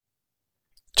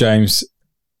James,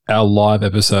 our live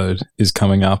episode is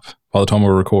coming up. By the time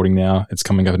we're recording now, it's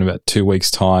coming up in about 2 weeks'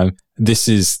 time. This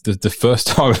is the first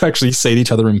time we've actually seen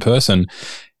each other in person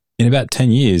in about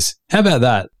 10 years. How about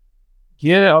that?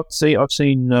 Yeah, I've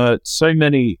seen so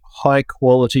many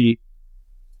high-quality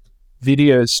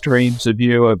video streams of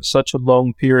you over such a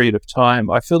long period of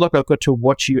time. I feel like I've got to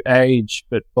watch you age,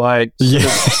 but by sort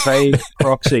of vague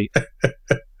proxy.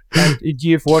 And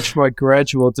you've watched my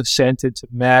gradual descent into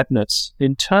madness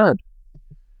in turn.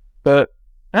 But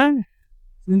in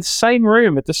the same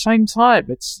room at the same time,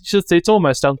 it's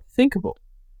almost unthinkable.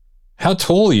 How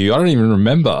tall are you? I don't even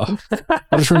remember.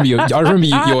 I just remember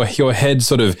your head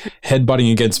sort of head-butting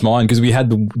against mine because we had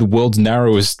the world's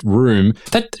narrowest room.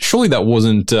 Surely that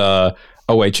wasn't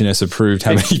OH&S approved.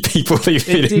 How many people they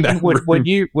fit in that room? When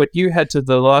you had to,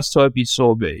 the last time you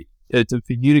saw me, for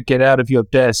you to get out of your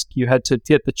desk, you had to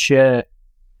get the chair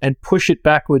and push it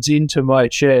backwards into my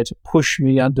chair to push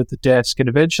me under the desk, and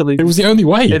eventually it was the only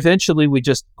way. Eventually, we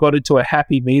just got into a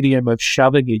happy medium of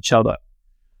shoving each other.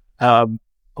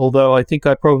 Although I think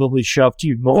I probably shoved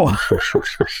you more.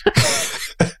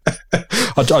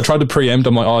 I tried to preempt.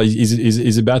 I'm like, oh,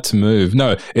 he's about to move.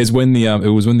 No, it was when the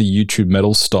YouTube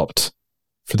metal stopped.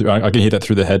 I can hear that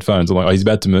through the headphones. I'm like, oh, he's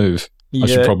about to move. Yeah. I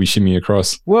should probably shimmy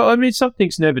across. Well, I mean, some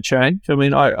things never change. I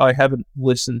mean, I haven't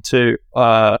listened to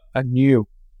a new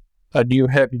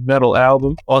heavy metal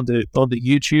album on the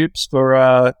YouTubes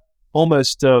for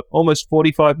almost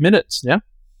 45 minutes now.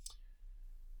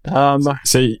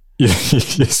 See.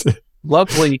 Yes.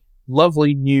 Lovely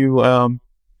new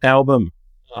album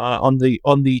on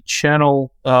the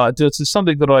channel. This is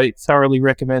something that I thoroughly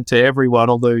recommend to everyone,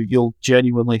 although you'll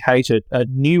genuinely hate it. A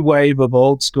new wave of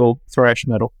old school thrash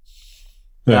metal,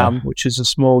 which is a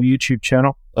small YouTube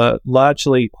channel,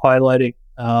 largely highlighting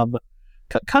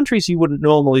countries you wouldn't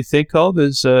normally think of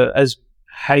as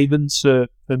havens for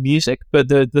music, but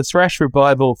the thrash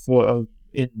revival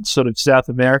in sort of South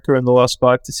America in the last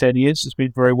 5 to 10 years has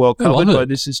been very well covered by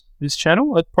this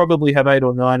channel. I'd probably have 8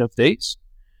 or 9 of these.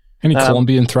 Any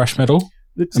Colombian thrash metal?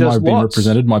 Am I being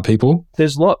represented, my people?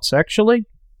 There's lots, actually.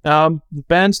 The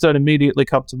bands don't immediately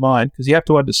come to mind because you have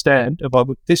to understand,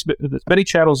 as many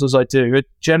channels as I do,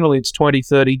 generally it's 20,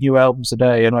 30 new albums a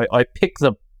day, and I pick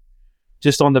them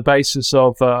just on the basis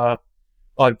of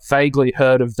I've vaguely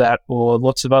heard of that, or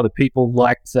lots of other people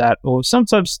liked that, or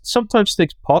sometimes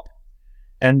things pop.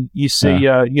 And you see,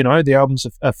 the album's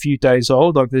a few days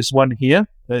old. Like there's one here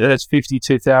that's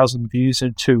 52,000 views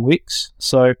in 2 weeks.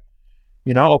 So,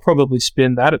 I'll probably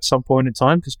spin that at some point in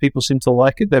time because people seem to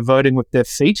like it. They're voting with their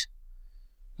feet.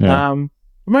 Yeah.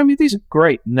 Remember, these are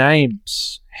great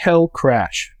names: Hell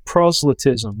Crash,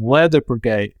 Proselytism, Leather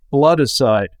Brigade,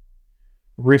 Bloodicide,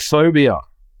 Riphobia.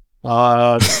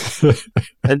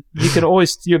 And you can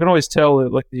always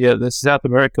tell like the South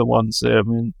American ones. I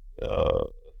mean.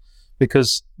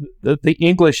 Because the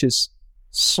English is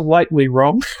slightly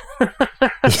wrong.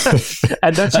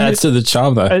 And that's adds to the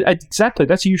charm, though. Exactly.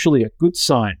 That's usually a good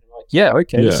sign. Like,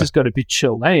 this is going to be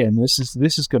Chilean. This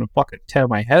is going to fucking tear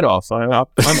my head off. I'm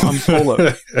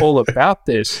all about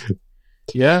this.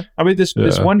 Yeah. I mean,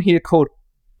 there's one here called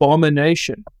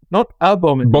Abomination. Not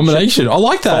Abomination. Abomination. I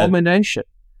like that. Abomination.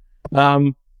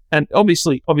 And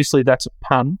obviously that's a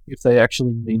pun if they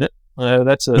actually mean it.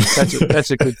 That's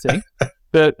a good thing.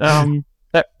 But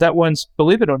that one's,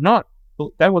 believe it or not,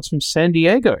 that one's from San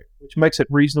Diego, which makes it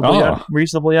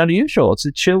reasonably unusual. It's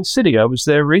a chill city. I was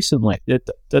there recently.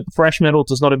 The thrash metal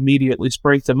does not immediately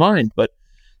spring to mind, but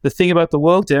the thing about the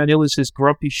world, Daniel, is there's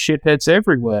grumpy shitheads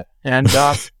everywhere, and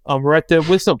I'm right there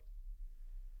with them.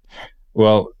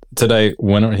 Well, today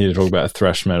we're not here to talk about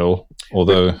thrash metal,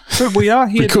 although we are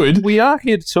here. We are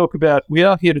here to talk about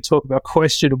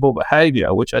questionable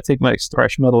behavior, which I think makes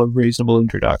thrash metal a reasonable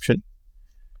introduction.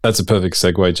 That's a perfect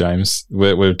segue, James.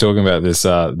 We're talking about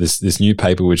this new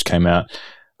paper which came out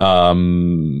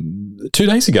 2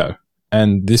 days ago,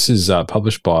 and this is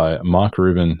published by Mark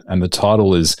Rubin, and the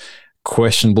title is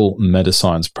Questionable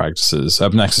Metascience Practices.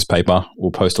 Open access paper.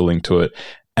 We'll post a link to it,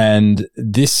 and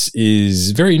this is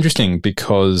very interesting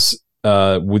because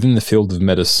within the field of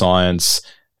metascience,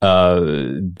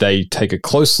 they take a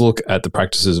close look at the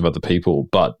practices of other people,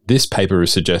 but this paper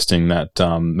is suggesting that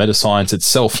metascience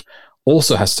itself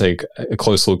also has to take a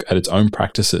close look at its own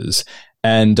practices.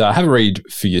 And have a read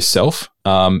for yourself.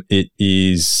 It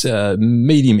is a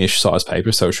medium-ish size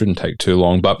paper, so it shouldn't take too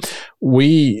long. But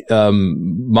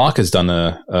Mark has done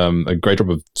a great job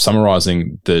of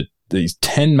summarizing these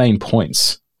 10 main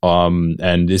points,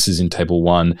 and this is in Table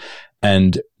 1,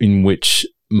 and in which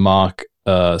Mark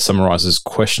summarizes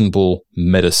questionable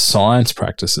metascience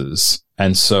practices.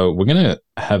 And so we're going to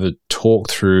have a talk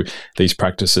through these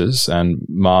practices, and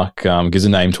Mark gives a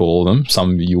name to all of them.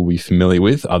 Some you'll be familiar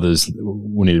with, others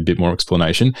will need a bit more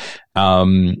explanation,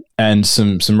 and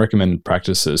some recommended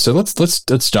practices. So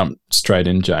let's jump straight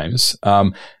in, James.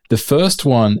 The first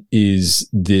one is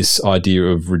this idea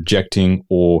of rejecting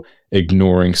or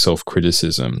ignoring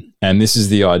self-criticism, and this is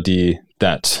the idea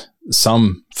that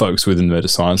some folks within the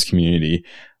meta-science community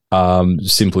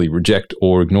simply reject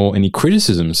or ignore any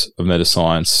criticisms of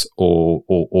meta-science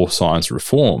or science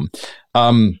reform.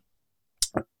 I've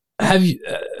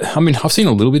seen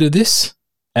a little bit of this,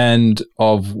 and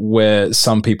of where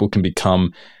some people can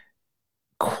become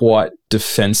quite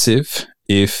defensive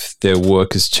if their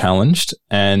work is challenged,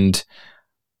 and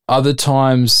other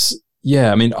times,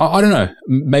 I don't know,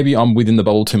 maybe I'm within the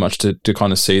bubble too much to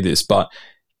kind of see this, but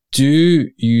do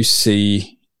you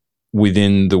see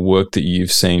within the work that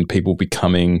you've seen people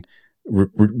becoming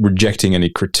rejecting any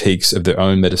critiques of their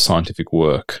own meta-scientific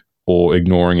work or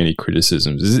ignoring any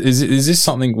criticisms? Is this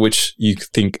something which you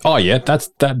think, oh yeah,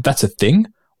 that's a thing,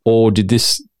 or did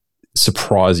this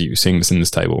surprise you seeing this in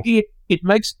this table? It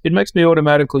makes me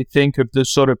automatically think of the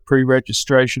sort of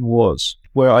pre-registration wars,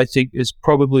 where I think is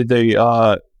probably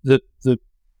the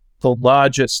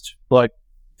largest, like,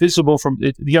 visible from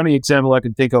the only example I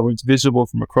can think of is visible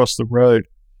from across the road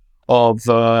of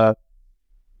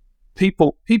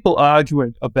people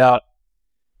arguing about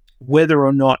whether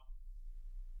or not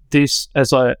this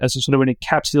as a sort of an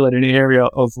encapsulated area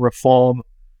of reform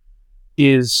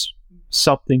is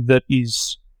something that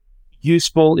is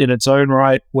useful in its own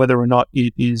right, whether or not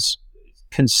it is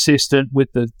consistent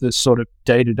with the sort of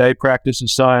day-to-day practice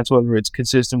of science, whether it's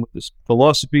consistent with this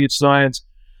philosophy of science.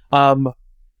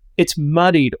 It's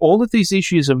muddied. All of these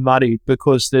issues are muddied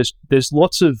because there's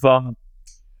lots of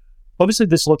obviously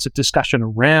there's lots of discussion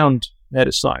around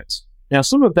meta-science. Now,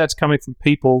 some of that's coming from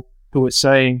people who are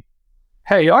saying,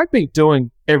 hey, I've been doing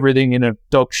everything in a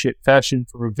dog shit fashion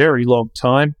for a very long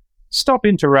time. Stop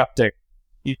interrupting.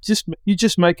 You're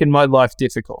just making my life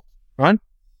difficult, right?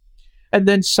 And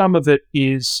then some of it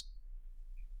is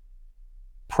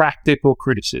practical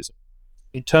criticism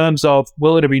in terms of,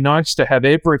 well, it'd be nice to have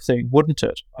everything, wouldn't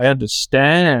it? I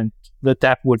understand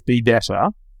that would be better,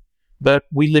 but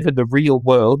we live in the real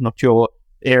world, not your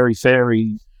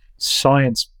airy-fairy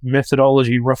science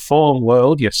methodology reform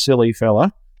world, you silly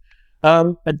fella.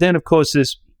 And then, of course,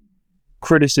 there's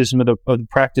criticism of the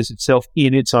practice itself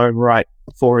in its own right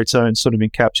for its own sort of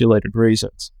encapsulated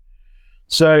reasons.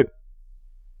 So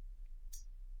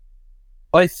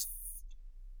I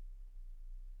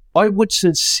would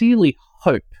sincerely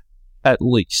hope, at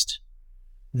least,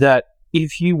 that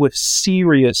if you were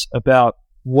serious about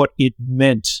what it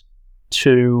meant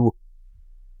to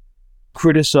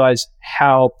criticize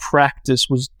how practice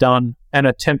was done and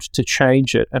attempt to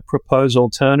change it and propose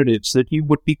alternatives, that you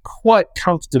would be quite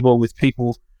comfortable with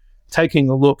people taking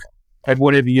a look at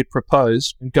whatever you'd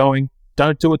propose and going,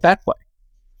 don't do it that way,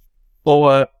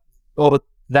 or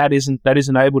that isn't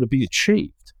able to be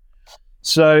achieved.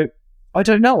 So I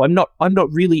don't know. I'm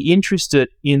not really interested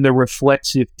in the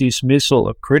reflexive dismissal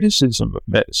of criticism of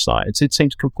meta-science. It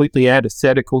seems completely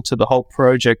antithetical to the whole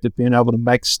project of being able to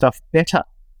make stuff better.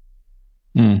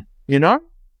 You know?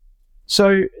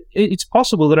 So it's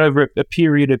possible that over a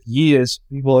period of years,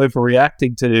 people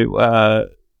overreacting to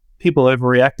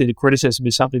criticism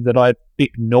is something that I've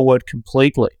ignored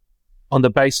completely on the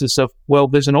basis of, well,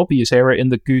 there's an obvious error in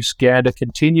the goose-gander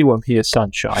continuum here,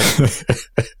 sunshine.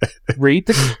 Read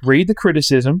the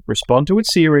criticism, respond to it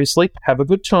seriously, have a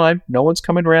good time. No one's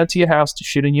coming around to your house to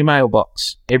shit in your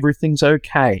mailbox. Everything's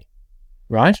okay,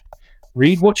 right?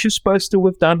 Read what you're supposed to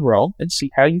have done wrong and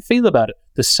see how you feel about it.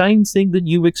 The same thing that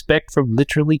you expect from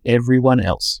literally everyone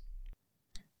else.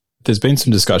 There's been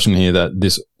some discussion here that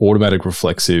this automatic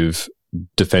reflexive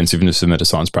defensiveness of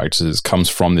meta-science practices comes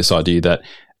from this idea that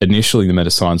initially the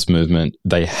meta-science movement,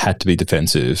 they had to be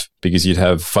defensive because you'd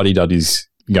have fuddy-duddies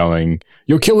going,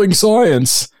 you're killing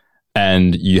science,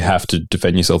 and you have to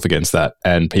defend yourself against that.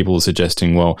 And people are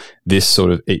suggesting, well, this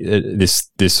sort of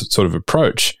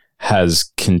approach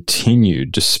has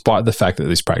continued despite the fact that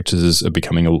these practices are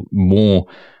becoming more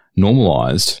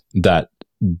normalized, that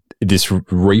this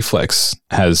reflex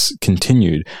has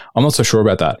continued. I'm not so sure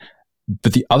about that.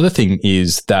 But the other thing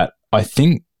is that I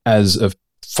think as a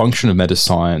function of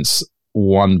meta-science,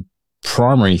 one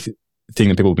primary thing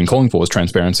that people have been calling for is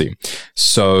transparency.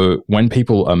 So when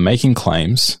people are making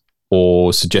claims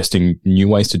or suggesting new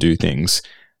ways to do things,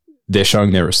 they're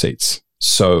showing their receipts.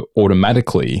 So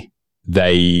automatically,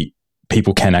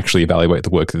 people can actually evaluate the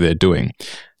work that they're doing.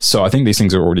 So I think these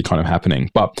things are already kind of happening.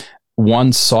 But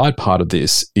one side part of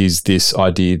this is this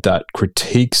idea that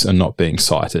critiques are not being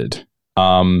cited.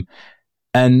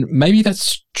 And maybe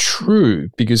that's true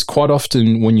because quite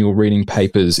often when you're reading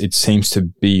papers, it seems to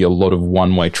be a lot of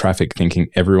one-way traffic thinking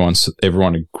everyone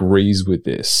agrees with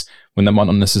this when that might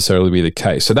not necessarily be the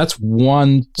case. So that's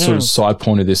one sort of side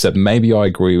point of this that maybe I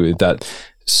agree with, that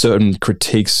certain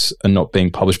critiques are not being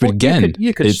published. But again,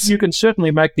 you can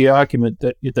certainly make the argument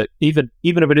that even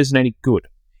if it isn't any good,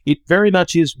 it very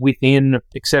much is within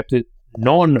accepted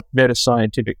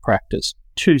non-metascientific practice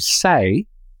to say,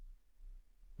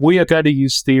 we are going to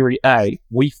use theory A.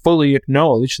 We fully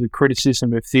acknowledge the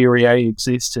criticism of theory A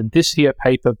exists in this here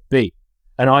paper B.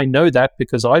 And I know that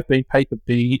because I've been paper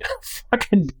B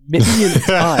fucking million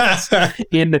times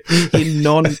in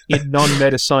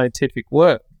non-metascientific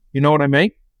work. You know what I mean?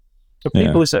 So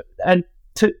people and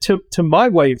to my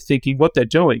way of thinking, what they're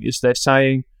doing is they're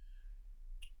saying,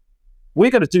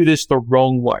 we're going to do this the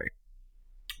wrong way.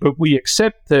 But we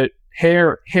accept that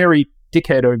hairy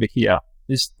dickhead over here,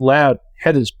 this loud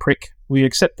Heather's prick, we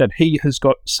accept that he has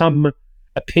got some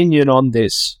opinion on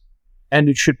this and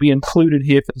it should be included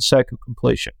here for the sake of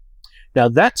completion. Now,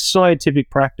 that's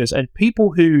scientific practice, and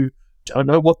people who don't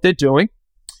know what they're doing,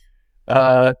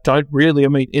 don't really, I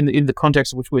mean, in the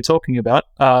context of which we're talking about,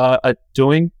 are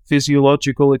doing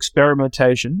physiological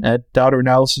experimentation and data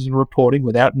analysis and reporting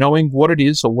without knowing what it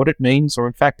is or what it means or,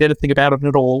 in fact, anything about it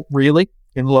at all, really,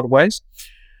 in a lot of ways.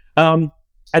 And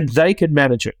they can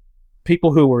manage it.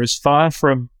 People who are as far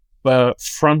from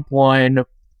frontline,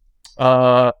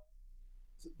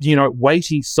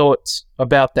 weighty thoughts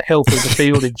about the health of the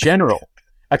field in general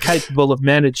are capable of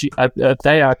managing.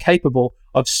 They are capable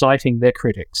of citing their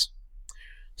critics.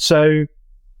 So,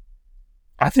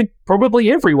 I think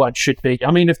probably everyone should be.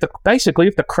 I mean, if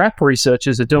the crap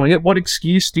researchers are doing it, what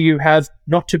excuse do you have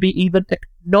not to be even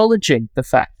acknowledging the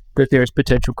fact that there is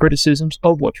potential criticisms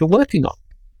of what you're working on?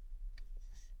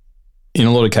 In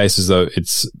a lot of cases, though,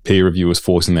 it's peer reviewers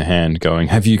forcing their hand going,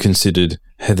 have you considered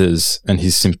Heather's and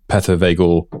his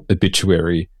sympathovagal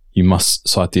obituary? You must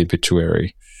cite the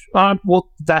obituary. Well,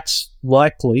 that's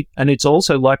likely, and it's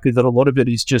also likely that a lot of it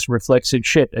is just reflexive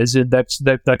shit, as in they're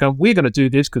going, we're going to do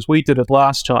this because we did it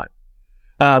last time.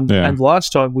 And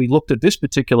last time we looked at this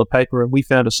particular paper and we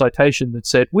found a citation that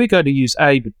said, we're going to use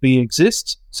A, but B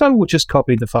exists, so we'll just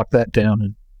copy the fuck that down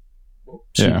and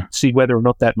see whether or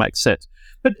not that makes sense.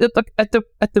 But at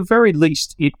the very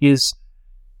least, it is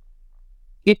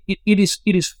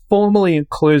formally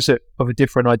inclusive of a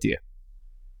different idea.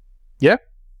 Yeah?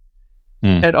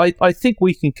 And I think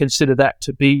we can consider that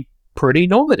to be pretty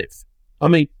normative. I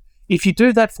mean, if you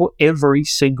do that for every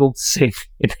single thing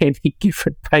in any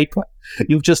given paper,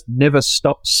 you'll just never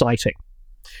stop citing.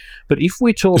 But if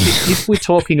we're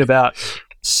talking about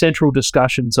central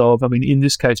discussions of, I mean, in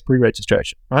this case,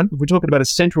 pre-registration, right? If we're talking about a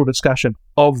central discussion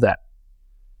of that,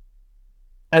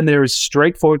 and there is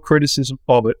straightforward criticism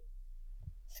of it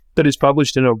that is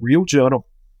published in a real journal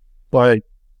by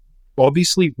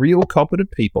obviously real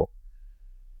competent people,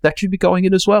 that should be going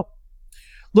in as well.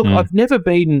 Look, I've never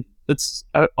been,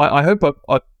 I hope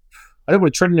I don't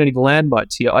want to tread on any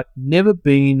landmines here. I've never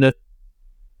been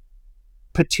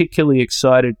particularly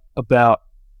excited about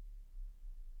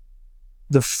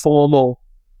the formal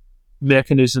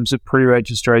mechanisms of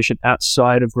pre-registration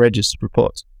outside of registered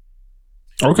reports.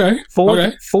 Okay. For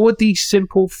the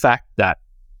simple fact that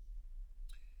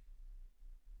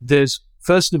there's,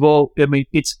 first of all, I mean,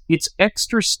 it's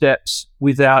extra steps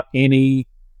without any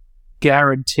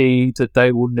guarantee that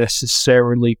they will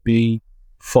necessarily be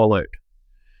followed.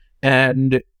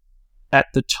 And at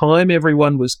the time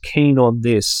everyone was keen on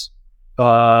this,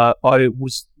 I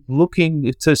was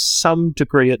looking to some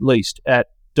degree at least at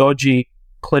dodgy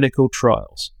clinical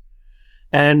trials.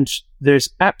 And there's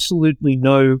absolutely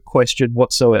no question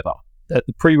whatsoever that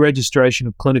the pre-registration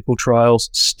of clinical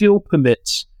trials still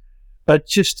permits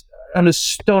just an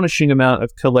astonishing amount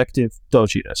of collective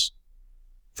dodginess.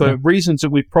 For reasons that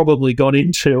we've probably gone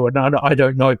into, and I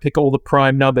don't know, pick all the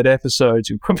prime numbered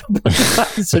episodes, we probably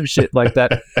done some shit like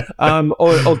that.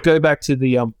 Or go back to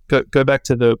the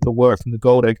work from the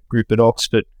Goldacre group at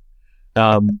Oxford,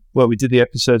 where we did the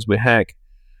episodes with Hank.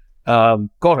 God,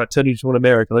 I turned into an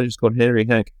American. I just got Henry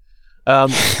Hank.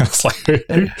 It's like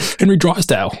Henry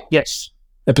Drysdale. Yes,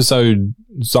 episode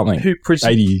something.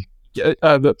 80. Yeah,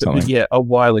 a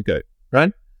while ago,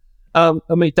 right? I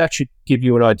mean, that should give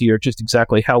you an idea of just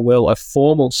exactly how well a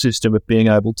formal system of being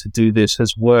able to do this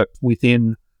has worked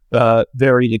within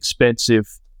very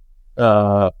expensive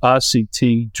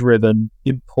RCT-driven,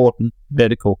 important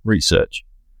medical research,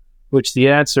 which the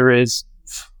answer is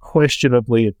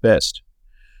questionably at best.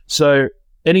 So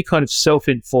any kind of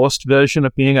self-enforced version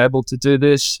of being able to do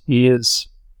this is,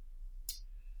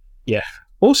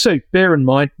 Also, bear in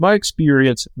mind, my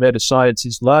experience of meta-science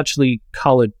is largely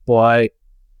coloured by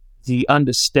the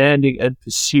understanding and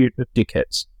pursuit of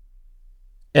dickheads.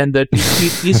 And that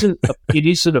it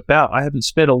isn't about, I haven't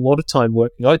spent a lot of time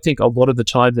working. I think a lot of the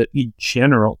time that in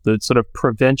general, the sort of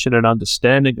prevention and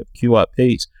understanding of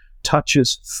QRPs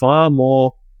touches far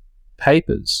more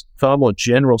papers, far more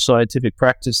general scientific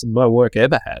practice than my work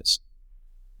ever has.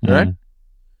 Right?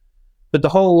 But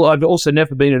I've also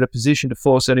never been in a position to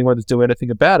force anyone to do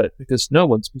anything about it because no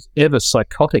one's ever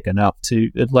psychotic enough to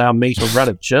allow me to run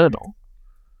a journal.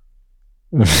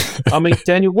 I mean,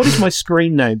 Daniel, what is my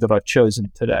screen name that I've chosen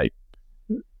today?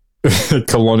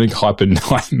 Colonic Hyper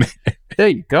Nightmare. There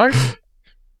you go.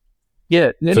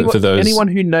 Yeah, anyone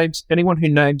who names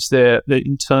their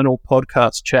internal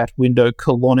podcast chat window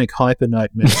Colonic Hyper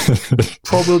Nightmare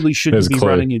probably shouldn't be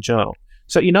running your journal.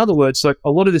 So, in other words, like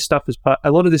a lot of this stuff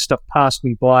passed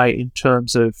me by in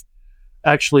terms of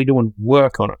actually doing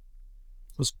work on it.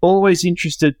 I was always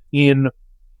interested in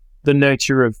the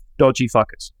nature of dodgy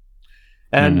fuckers.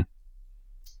 And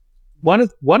one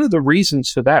of the reasons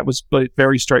for that was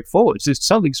very straightforward. If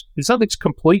something's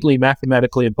completely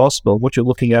mathematically impossible, what you're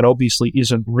looking at obviously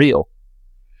isn't real.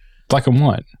 Black and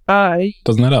white.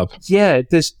 Doesn't that up? Yeah,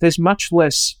 there's much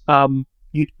less.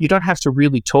 You don't have to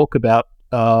really talk about.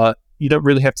 You don't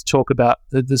really have to talk about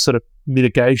the sort of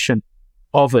mitigation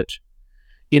of it,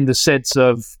 in the sense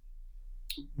of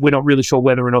we're not really sure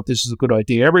whether or not this is a good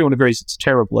idea. Everyone agrees it's a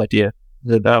terrible idea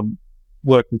that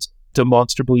work that's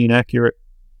demonstrably inaccurate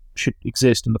should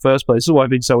exist in the first place. This is why I've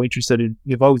been so interested in,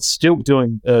 if I was still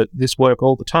doing this work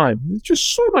all the time. There's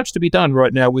just so much to be done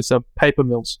right now with paper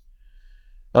mills,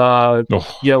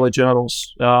 yellow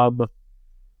journals. Yellow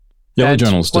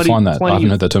journals, define that. I haven't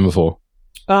heard that term before.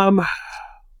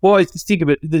 Well, I think of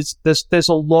it, there's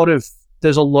a lot of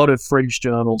fringe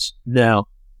journals now,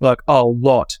 like a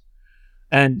lot.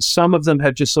 And some of them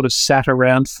have just sort of sat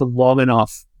around for long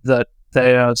enough that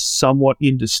they are somewhat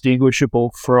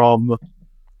indistinguishable from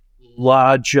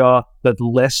larger but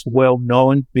less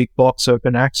well-known big box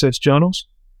open access journals.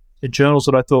 The journals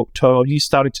that I thought, you're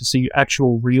starting to see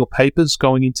actual real papers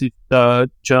going into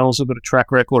journals that have got a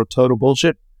track record of total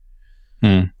bullshit.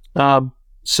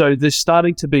 So there's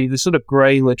starting to be this sort of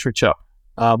grey literature.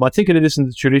 I think it is in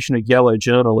the tradition of yellow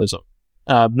journalism,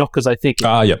 not because I think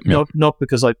not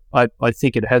because I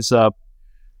think it has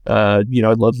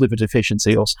liver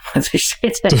deficiency or something.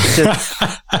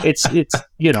 it's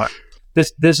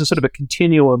there's a sort of a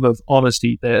continuum of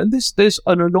honesty there, and there's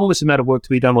an enormous amount of work to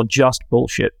be done on just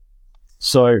bullshit.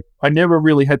 So I never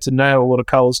really had to nail a lot of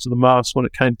colours to the mast when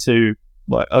it came to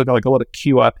like a lot of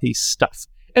QRP stuff.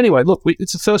 Anyway, look,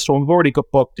 it's the first one. We've already got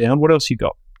bogged down. What else you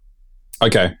got?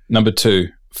 Okay, number 2.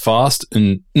 Fast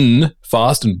and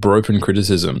broken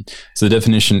criticism. So the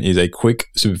definition is a quick,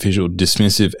 superficial,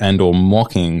 dismissive, and/or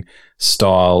mocking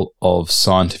style of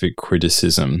scientific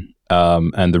criticism.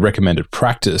 And the recommended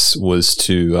practice was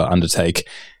to undertake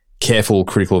careful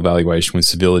critical evaluation with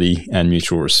civility and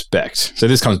mutual respect. So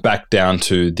this comes back down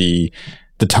to the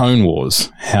tone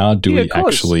wars. How do we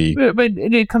actually? I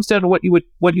mean, it comes down to what you were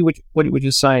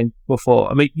just saying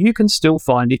before. I mean, you can still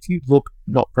find, if you look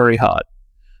not very hard,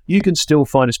 you can still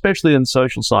find, especially in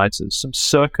social sciences, some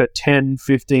circa 10,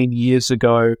 15 years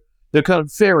ago, they're kind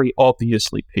of very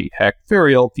obviously p-hack,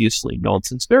 very obviously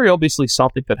nonsense, very obviously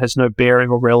something that has no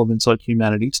bearing or relevance on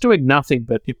humanity. It's doing nothing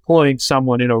but employing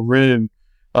someone in a room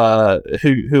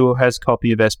who has a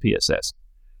copy of SPSS.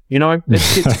 You know,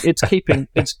 that's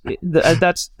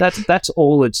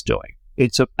all it's doing.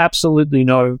 It's of absolutely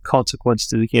no consequence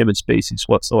to the human species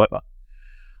whatsoever.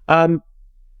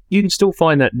 You can still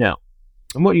find that now.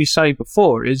 And what you say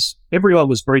before is everyone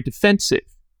was very defensive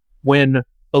when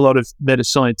a lot of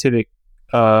meta-scientific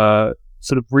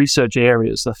sort of research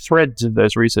areas, the threads of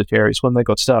those research areas, when they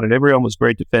got started, everyone was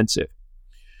very defensive.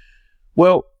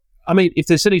 Well, I mean, if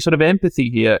there's any sort of empathy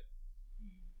here,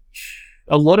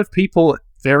 a lot of people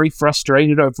very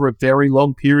frustrated over a very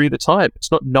long period of time.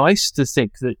 It's not nice to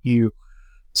think that you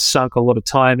sunk a lot of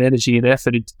time, energy, and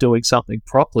effort into doing something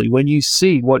properly when you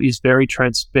see what is very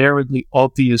transparently,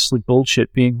 obviously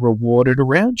bullshit being rewarded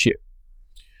around you.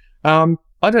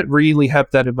 I don't really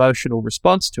have that emotional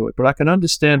response to it, but I can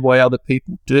understand why other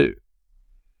people do.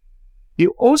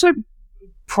 You also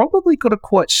probably got to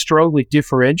quite strongly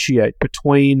differentiate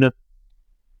between,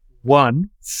 one,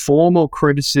 formal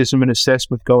criticism and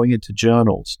assessment going into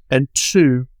journals, and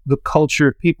two, the culture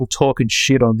of people talking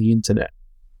shit on the internet.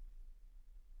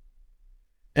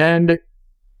 And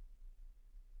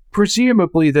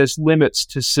presumably there's limits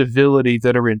to civility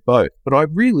that are in both, but I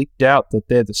really doubt that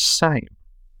they're the same.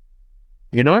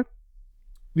 You know?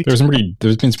 There's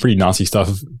been some pretty nasty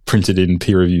stuff printed in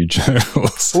peer-reviewed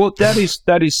journals. Well, that is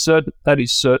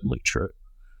certainly true.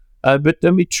 But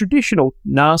I mean, traditional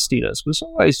nastiness was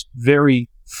always very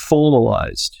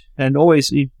formalized and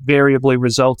always invariably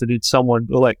resulted in someone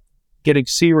like getting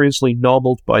seriously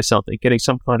nobbled by something, getting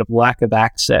some kind of lack of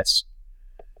access,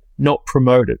 not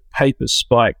promoted, papers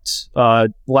spiked,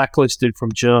 blacklisted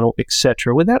from journal,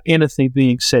 etc., without anything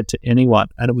being said to anyone,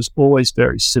 and it was always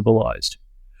very civilized.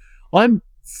 I'm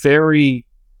very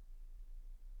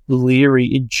leery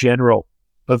in general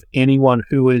of anyone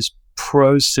who is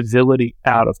pro-civility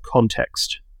out of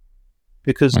context,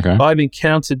 because I've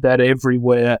encountered that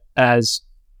everywhere as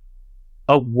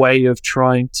a way of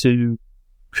trying to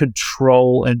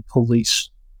control and police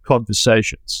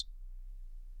conversations.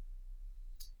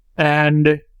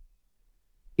 And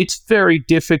it's very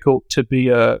difficult to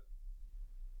be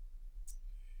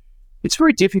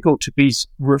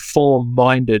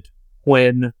reform-minded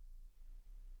when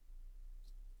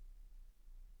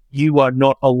you are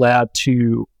not allowed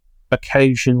to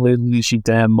occasionally lose your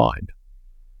damn mind.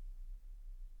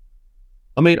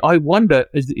 I mean, I wonder,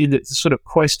 in the sort of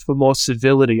quest for more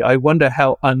civility, I wonder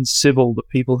how uncivil the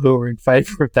people who are in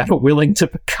favour of that are willing to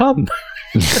become.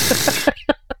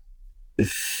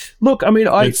 Look, I mean,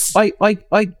 I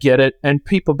get it, and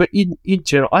people, but in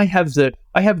general, I have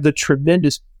the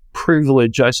tremendous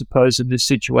privilege, I suppose, in this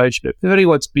situation. If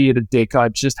anyone's being a dick,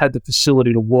 I've just had the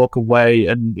facility to walk away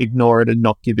and ignore it and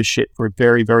not give a shit for a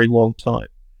very, very long time.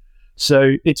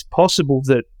 So it's possible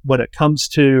that when it comes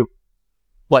to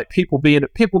like people being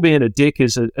a dick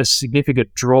is a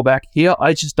significant drawback here.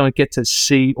 I just don't get to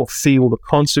see or feel the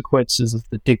consequences of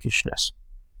the dickishness.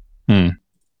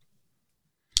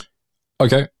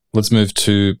 Okay, let's move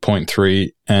to point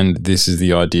 3, and this is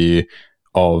the idea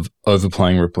of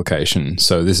overplaying replication.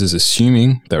 So this is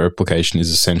assuming that replication is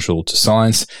essential to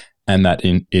science and that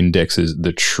indexes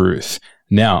the truth.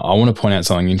 Now, I want to point out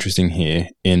something interesting here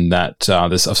in that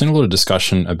I've seen a lot of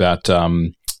discussion about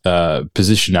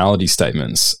positionality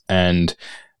statements, and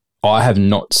I have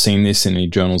not seen this in any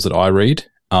journals that I read,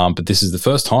 but this is the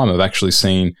first time I've actually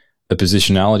seen a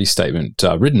positionality statement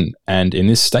written. And in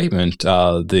this statement,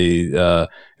 Mark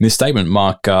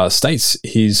states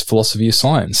his philosophy of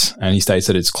science, and he states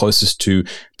that it's closest to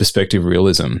perspective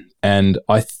realism. And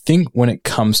I think when it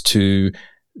comes to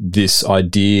this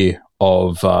idea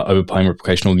of overplaying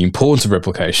replication, or the importance of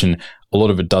replication, a lot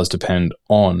of it does depend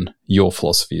on your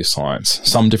philosophy of science.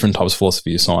 Some different types of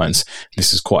philosophy of science,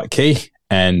 this is quite key.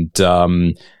 And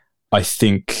I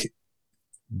think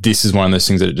this is one of those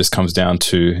things that it just comes down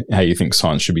to how you think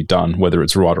science should be done. Whether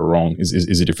it's right or wrong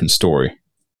is a different story.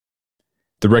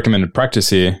 The recommended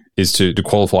practice here is to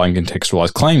qualify and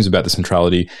contextualize claims about the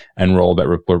centrality and role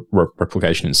about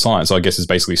replication in science. So I guess it's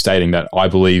basically stating that I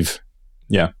believe,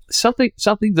 something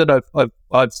that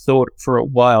I've thought for a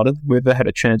while, and we've ever had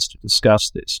a chance to discuss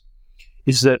this,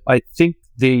 is that I think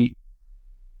the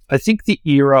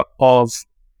era of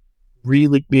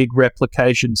really big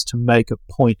replications to make a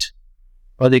point,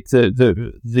 I think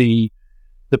the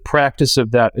practice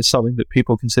of that is something that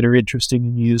people consider interesting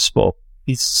and useful.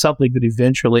 It's something that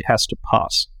eventually has to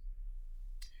pass.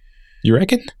 You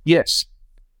reckon? Yes.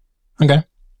 Okay.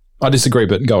 I disagree,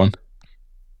 but go on.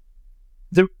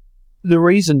 The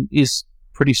reason is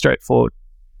pretty straightforward.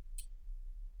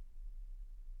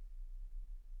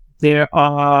 There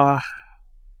are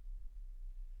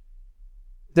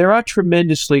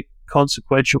tremendously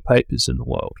consequential papers in the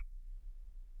world,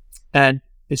 and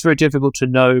it's very difficult to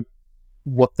know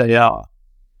what they are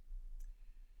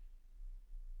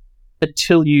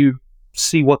until you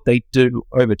see what they do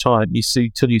over time.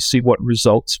 Till you see what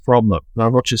results from them. And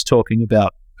I'm not just talking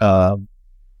about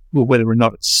whether or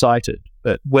not it's cited,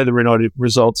 but whether or not it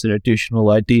results in additional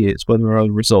ideas, whether or not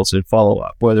it results in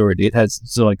follow-up, whether it has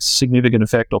like significant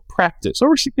effect on practice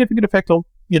or a significant effect on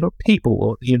people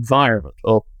or the environment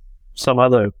or some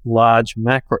other large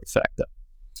macro factor.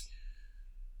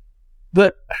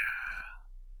 But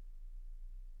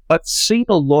I've seen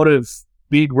a lot of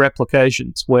big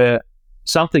replications where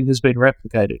something has been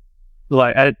replicated,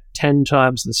 like at 10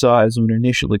 times the size of an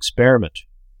initial experiment.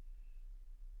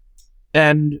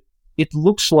 And it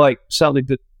looks like something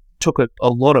that took a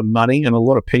lot of money and a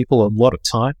lot of people and a lot of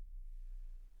time.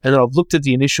 And then I've looked at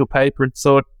the initial paper and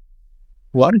thought,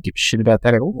 well, I don't give a shit about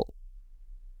that at all.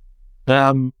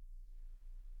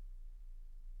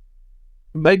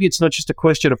 Maybe it's not just a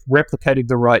question of replicating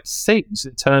the right things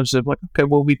in terms of like, okay,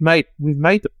 well, we've made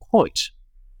the point.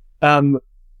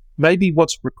 Maybe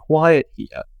what's required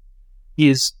here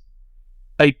is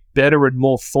a better and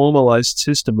more formalized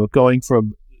system of going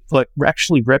from like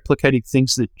actually replicating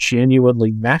things that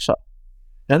genuinely matter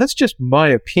Now, that's just my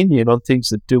opinion on things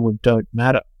that do and don't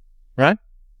matter, right?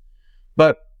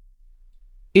 But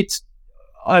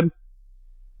I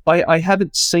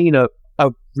haven't seen a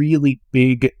really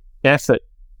big effort,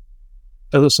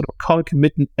 a sort of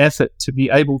concomitant effort to be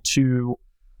able to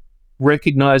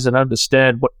recognize and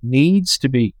understand what needs to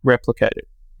be replicated.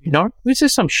 You know, there's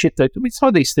just some shit that, some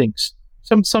of these things,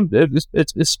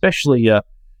 it's especially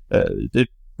the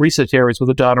research areas where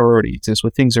the data already exists, where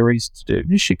things are easy to do.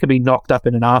 This shit can be knocked up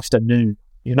in an afternoon,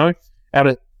 you know, out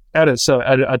of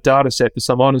a data set for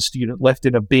some honest student left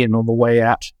in a bin on the way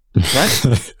out,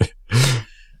 right?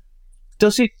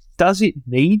 Does it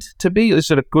need to be?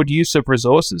 Is it a good use of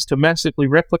resources to massively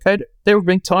replicate it? There have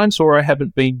been times where I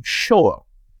haven't been sure.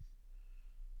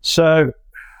 So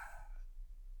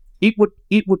it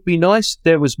would be nice if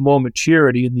there was more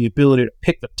maturity in the ability to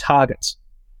pick the targets.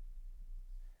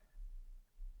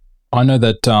 I know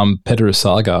that Petter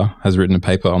Saga has written a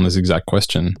paper on this exact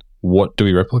question. What do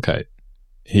we replicate?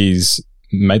 He's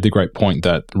made the great point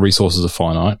that resources are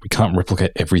finite. We can't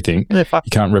replicate everything. You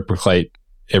can't replicate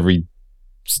every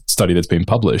study that's been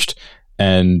published.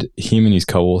 And him and his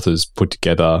co-authors put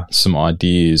together some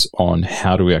ideas on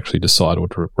how do we actually decide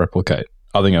what to replicate.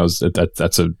 I think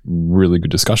that's a really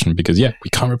good discussion because, we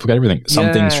can't replicate everything.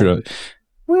 Some things should...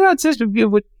 Well,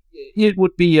 it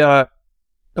would be...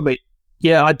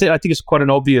 I think it's quite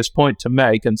an obvious point to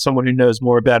make, and someone who knows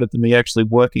more about it than me actually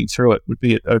working through it would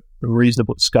be a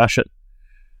reasonable discussion.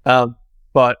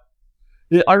 But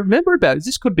I remember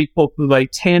this could be probably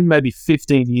 10, maybe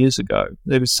 15 years ago.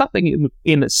 There was something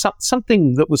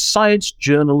something that was science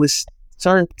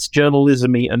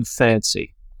journalism-y and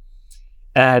fancy.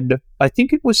 And I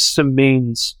think it was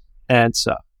Samin's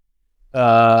answer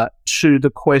to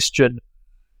the question,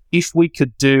 if we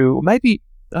could do, maybe,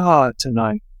 I don't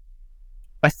know,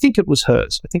 I think it was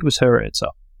hers. I think it was her answer.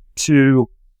 To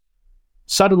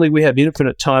suddenly we have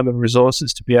infinite time and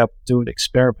resources to be able to do an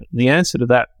experiment. And the answer to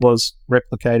that was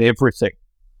replicate everything.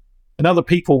 And other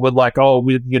people were like, we'll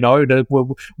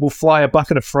fly a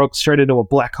bucket of frogs straight into a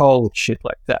black hole and shit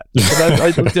like that.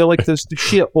 But they're like the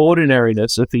sheer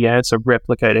ordinariness of the answer,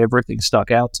 replicate everything, stuck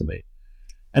out to me.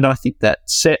 And I think that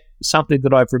set something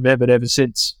that I've remembered ever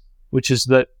since, which is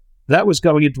that was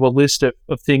going into a list of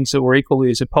things that were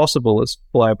equally as impossible as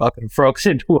fly a bucket of frogs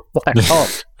into a black hole.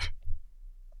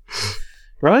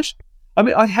 Right? I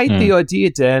mean, I hate the idea,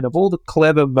 Dan, of all the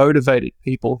clever, motivated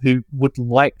people who would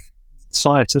like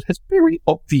science that has very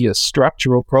obvious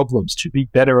structural problems to be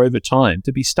better over time,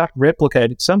 to be stuck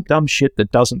replicating some dumb shit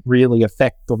that doesn't really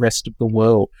affect the rest of the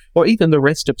world, or even the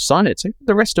rest of science, even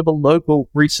the rest of a local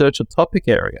research or topic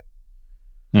area.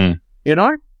 You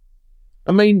know?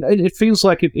 I mean, it feels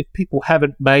like if people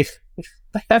haven't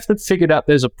figured out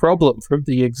there's a problem from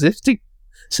the existing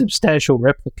substantial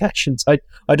replications, I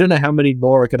don't know how many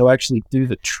more are going to actually do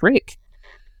the trick.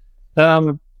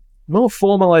 More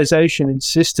formalization in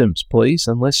systems, please,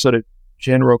 and less sort of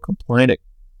general complaining.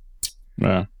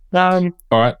 Yeah. All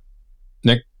right.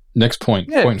 Next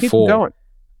point. Point 4. Going.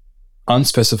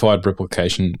 Unspecified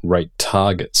replication rate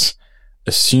targets.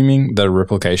 Assuming that a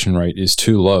replication rate is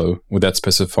too low without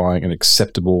specifying an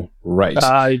acceptable rate.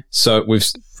 I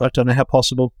don't know how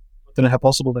possible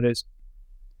that is.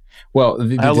 Well,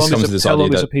 how long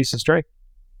is a piece of string?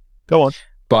 Go on.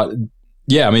 But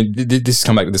yeah, I mean, this has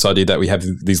come back to this idea that we have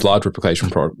these large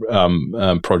replication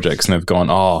projects, and they've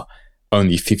gone,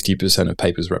 only 50% of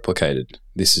papers replicated.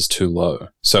 This is too low.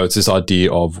 So it's this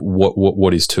idea of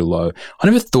what is too low. I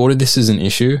never thought of this as an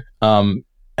issue.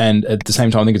 And at the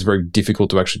same time, I think it's very difficult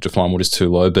to actually define what is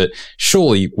too low. But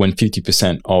surely when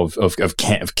 50% of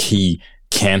key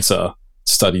cancer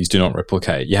studies do not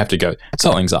replicate, you have to go,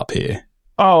 something's up here.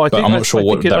 I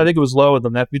think it was lower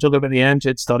than that. If you talk about the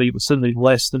Amgen study, it was certainly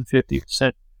less than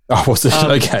 50%. Oh, was it?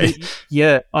 Okay.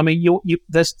 Yeah. I mean,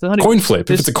 there's only... Coin flip.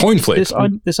 If it's a coin flip.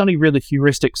 There's only really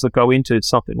heuristics that go into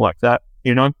something like that.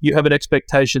 You know, you have an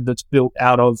expectation that's built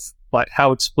out of like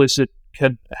how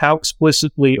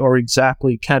explicitly or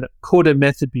exactly could a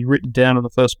method be written down in the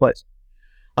first place?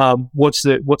 What's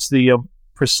the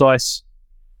precise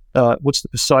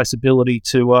ability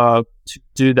to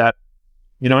do that?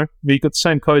 You know, you've got the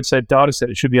same code, same data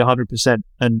set, it should be 100%,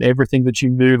 and everything that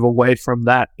you move away from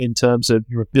that in terms of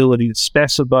your ability to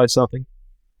specify something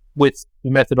with the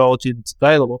methodology that's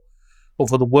available, or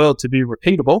for the world to be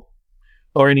repeatable,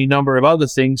 or any number of other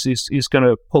things is going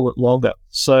to pull it longer.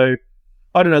 So,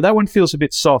 I don't know, that one feels a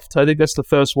bit soft. I think that's the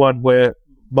first one where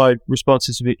my response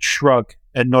is a bit shrug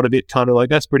and not a bit kind of like,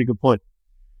 that's a pretty good point.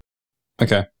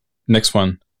 Okay, next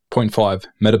one, point 5,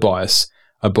 meta bias.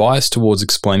 A bias towards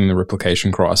explaining the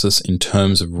replication crisis in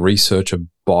terms of researcher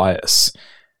bias.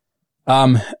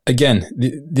 Again,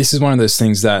 this is one of those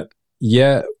things that,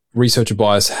 researcher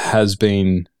bias has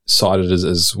been cited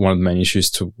as one of the main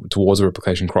issues towards a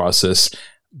replication crisis,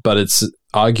 but it's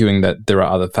arguing that there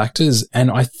are other factors. And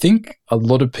I think a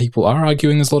lot of people are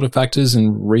arguing there's a lot of factors,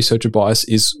 and researcher bias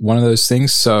is one of those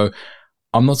things. So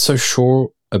I'm not so sure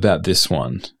about this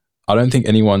one. I don't think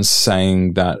anyone's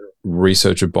saying that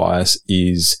researcher bias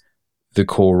is the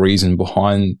core reason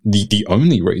behind the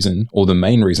only reason or the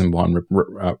main reason behind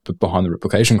the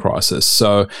replication crisis.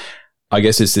 So I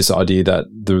guess it's this idea that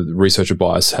the researcher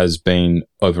bias has been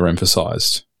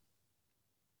overemphasized.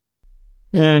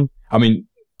 Yeah. I mean,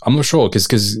 I'm not sure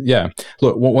because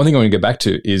look, one thing I want to get back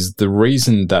to is the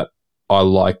reason that I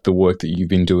like the work that you've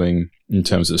been doing in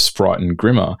terms of Sprite and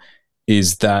Grimmer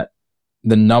is that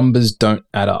the numbers don't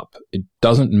add up. It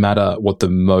doesn't matter what the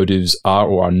motives are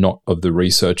or are not of the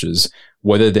researchers,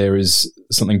 whether there is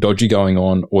something dodgy going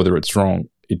on or whether it's wrong.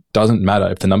 It doesn't matter.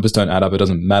 If the numbers don't add up, it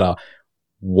doesn't matter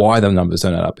why the numbers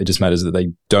don't add up. It just matters that they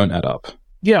don't add up.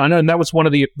 Yeah, I know. And that was one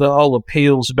of the whole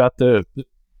appeals about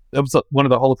one of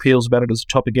the whole appeals about it as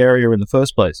a topic area in the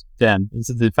first place, Dan, is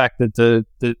the fact that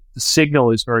the signal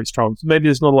is very strong. Maybe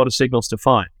there's not a lot of signals to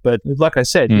find, but like I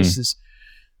said,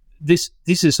 this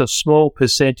is a small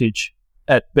percentage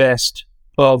at best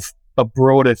of a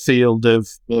broader field of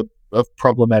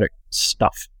problematic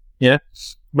stuff. Yeah,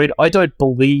 I mean, I don't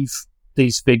believe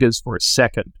these figures for a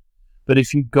second, but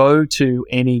if you go to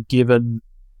any given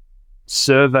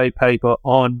survey paper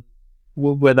on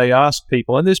where they ask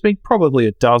people, and there's been probably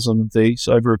a dozen of these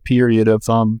over a period of,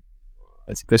 I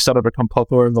think they started to become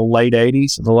popular in the late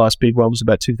 80s, and the last big one was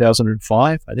about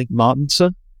 2005. I think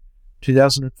Martinson,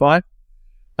 2005.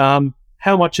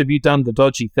 How much have you done the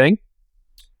dodgy thing?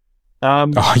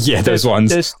 Those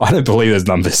ones. I don't believe those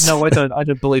numbers. No, I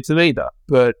don't believe them either.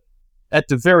 But at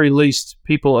the very least,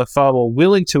 people are far more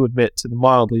willing to admit to the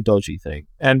mildly dodgy thing.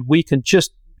 And we can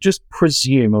just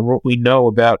presume on what we know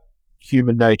about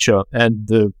human nature and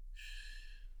the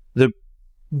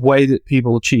way that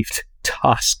people achieve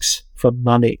tasks for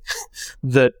money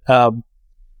that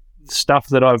stuff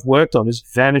that I've worked on is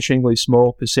vanishingly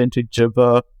small percentage of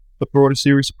a broader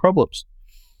series of problems.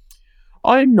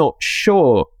 I'm not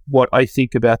sure what I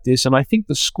think about this, and I think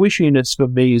the squishiness for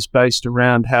me is based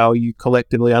around how you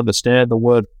collectively understand the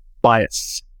word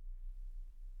bias.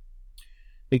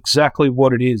 Exactly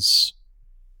what it is.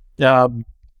 I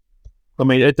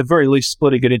mean, at the very least,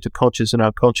 splitting it into conscious and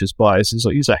unconscious bias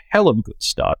is a hell of a good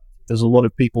start. There's a lot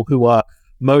of people who are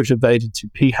motivated to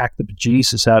hack the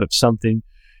bejesus out of something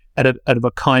out of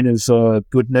a kind of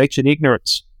good-natured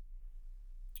ignorance,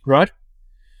 right?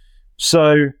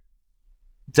 So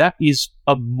that is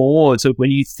so when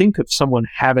you think of someone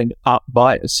having a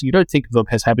bias, you don't think of them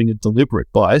as having a deliberate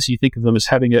bias. You think of them as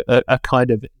having a kind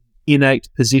of innate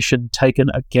position taken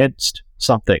against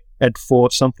something and for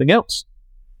something else.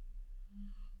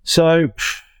 So, I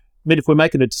mean, if we're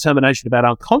making a determination about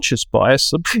unconscious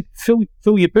bias, fill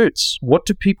your boots. What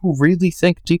do people really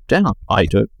think deep down? I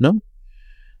don't know.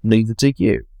 Neither do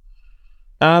you.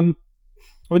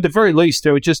 At the very least,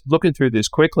 they were just looking through this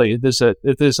quickly. There's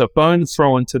a bone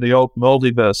thrown to the old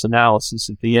multiverse analysis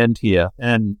at the end here,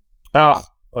 and I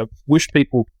wish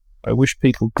people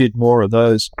did more of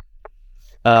those.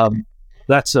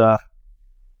 That's a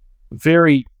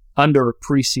very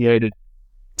underappreciated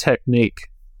technique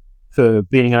for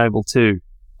being able to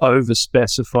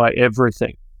overspecify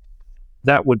everything.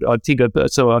 That would, I think,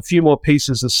 so a few more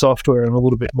pieces of software and a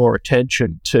little bit more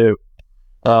attention to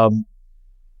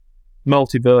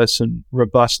multiverse and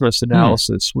robustness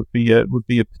analysis would be a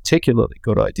particularly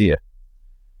good idea.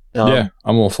 I'm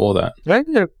all for that. Right?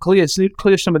 Clear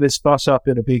some of this fuss up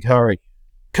in a big hurry.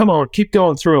 Come on, keep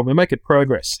going through them. We're making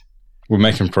progress. We're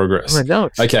making progress. I know.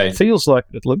 Okay. It feels like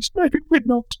it, at least. Maybe we're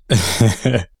not.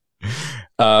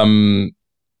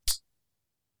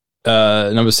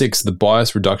 Number 6, the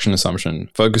bias reduction assumption,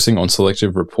 focusing on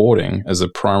selective reporting as a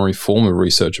primary form of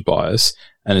researcher bias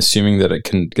and assuming that it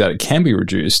can be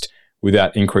reduced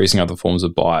without increasing other forms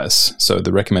of bias. So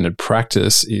the recommended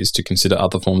practice is to consider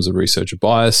other forms of researcher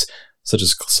bias, such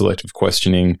as selective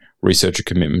questioning, researcher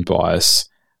commitment bias,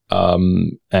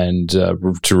 and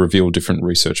to reveal different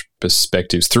research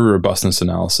perspectives through robustness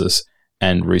analysis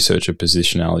and researcher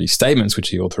positionality statements, which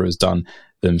the author has done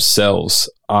themselves.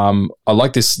 I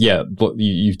like this. Yeah,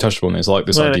 you touched upon this. I like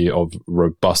this idea of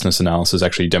robustness analysis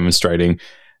actually demonstrating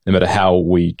no matter how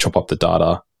we chop up the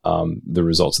data, the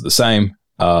results are the same.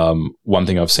 One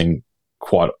thing I've seen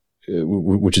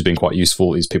which has been quite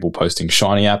useful, is people posting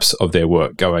Shiny apps of their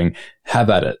work going, have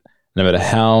at it. No matter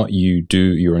how you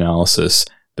do your analysis,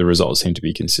 the results seem to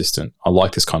be consistent. I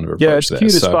like this kind of approach. Yeah, it's there.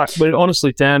 cute as fuck. But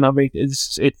honestly, Dan, I mean,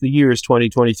 it's the year is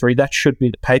 2023. That should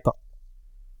be the paper.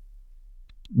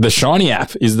 The Shiny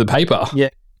app is the paper. Yeah.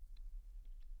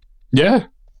 Yeah.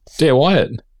 DIY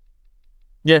it.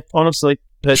 Yeah, honestly.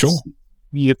 Sure.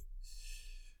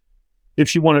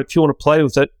 If you want to play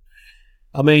with it,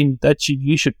 I mean,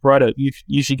 you should write it.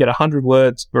 You should get 100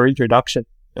 words for introduction.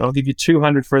 And I'll give you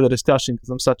 200 for the discussion because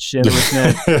I'm such a generous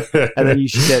man. And then you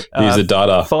should get Here's the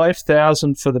data.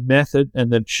 5,000 for the method,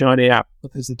 and then Shiny app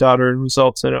because the data and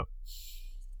results in it.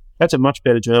 That's a much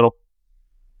better journal.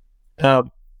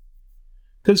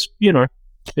 Because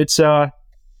it's the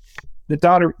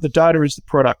data. The data is the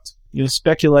product.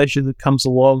 Speculation that comes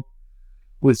along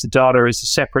with the data is a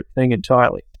separate thing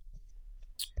entirely.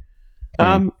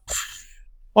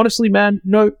 Honestly, man,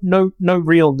 no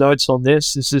real notes on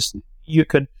this. It's just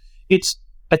I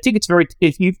think it's very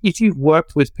if you've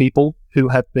worked with people who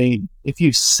have if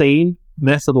you've seen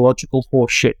methodological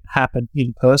horseshit happen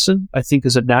in person, I think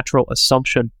is a natural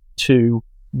assumption to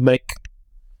make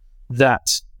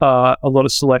that a lot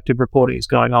of selective reporting is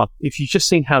going on. If you've just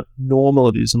seen how normal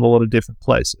it is in a lot of different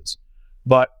places,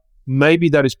 but maybe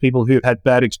that is people who've had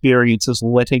bad experiences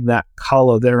letting that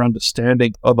color their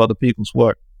understanding of other people's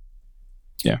work.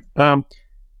 Yeah. I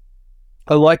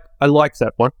like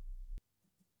that one.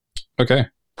 Okay.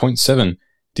 Point 7,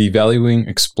 devaluing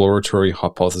exploratory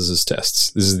hypothesis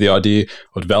tests. This is the idea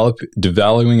of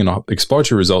devaluing an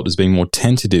exploratory result as being more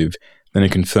tentative than a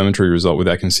confirmatory result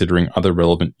without considering other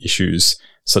relevant issues,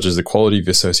 such as the quality of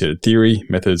associated theory,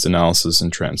 methods, analysis,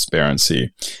 and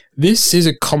transparency. This is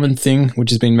a common thing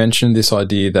which has been mentioned, this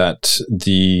idea that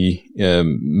the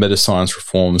meta-science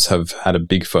reforms have had a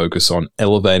big focus on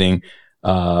elevating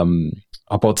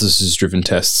hypothesis-driven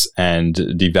tests and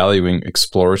devaluing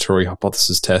exploratory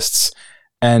hypothesis tests.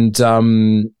 And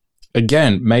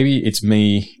again, maybe it's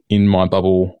me in my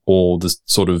bubble or the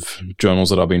sort of journals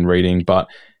that I've been reading, but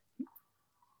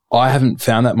I haven't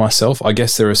found that myself. I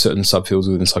guess there are certain subfields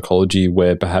within psychology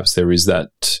where perhaps there is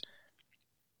that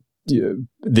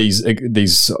these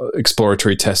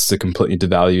exploratory tests are completely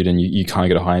devalued and you can't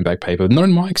get a high impact paper. Not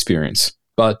in my experience,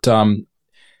 but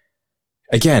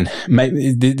again,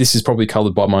 maybe this is probably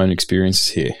colored by my own experiences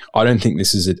here. I don't think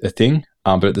this is a thing,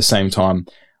 but at the same time,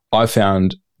 I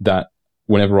found that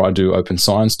whenever I do open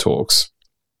science talks,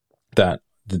 that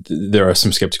there are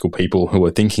some skeptical people who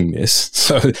are thinking this.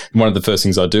 So one of the first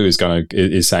things I do is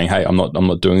saying, hey, I'm not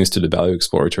doing this to devalue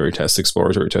exploratory tests.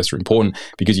 Exploratory tests are important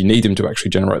because you need them to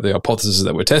actually generate the hypothesis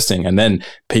that we're testing, and then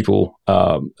people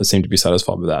seem to be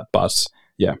satisfied with that. But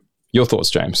yeah, your thoughts,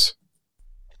 James?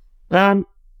 I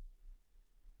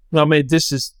mean,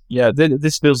 this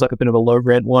feels like a bit of a low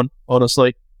rent one,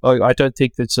 honestly. I don't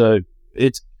think it's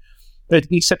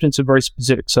except in some very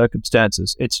specific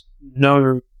circumstances. It's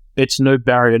no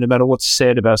barrier, no matter what's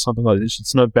said about something like this.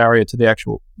 It's no barrier to the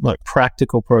actual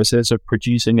practical process of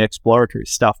producing exploratory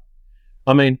stuff.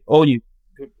 I mean, all you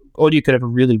could ever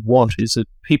really want is that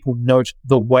people note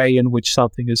the way in which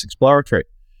something is exploratory.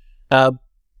 The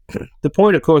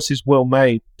point, of course, is well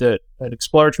made that an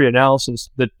exploratory analysis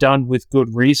that done with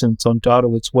good reasons on data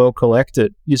that's well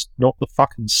collected is not the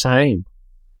fucking same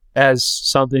as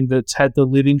something that's had the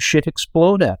living shit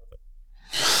explored out of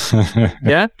it.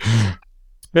 Yeah?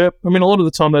 Yeah, I mean, a lot of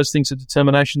the time those things are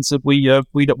determinations that we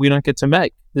don't get to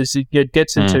make. It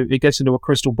gets into a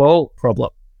crystal ball problem.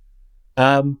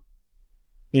 So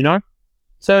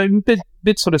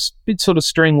bit sort of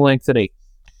string lengthening.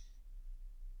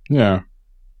 Yeah.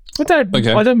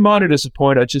 I don't mind it as a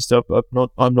point. I'm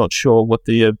not sure what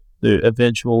the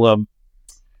eventual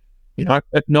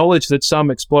acknowledge that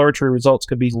some exploratory results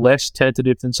can be less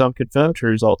tentative than some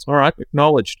confirmatory results. All right,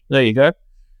 acknowledged. There you go.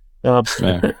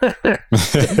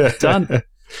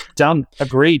 Done.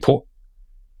 Agreed.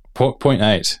 Point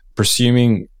 8,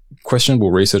 presuming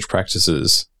questionable research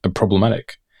practices are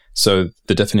problematic. So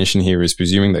the definition here is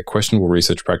presuming that questionable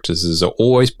research practices are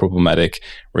always problematic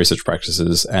research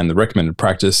practices, and the recommended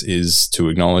practice is to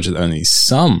acknowledge that only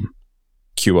some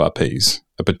QRPs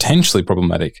are potentially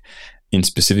problematic in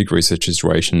specific research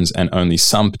situations, and only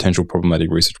some potential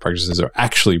problematic research practices are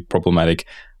actually problematic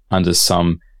under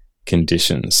some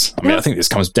conditions. I mean, I think this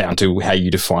comes down to how you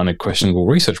define a questionable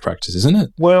research practice, isn't it?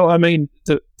 Well, I mean,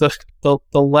 the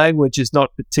language is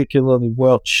not particularly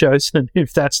well chosen.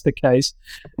 If that's the case,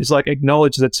 it's like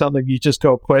acknowledge that something you just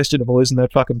call questionable isn't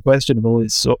that fucking questionable.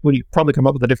 Well, you probably come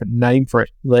up with a different name for it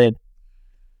then.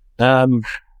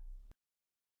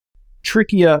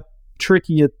 Trickier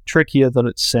than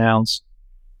it sounds.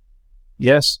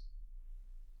 Yes.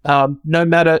 No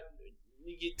matter.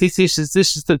 This is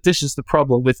the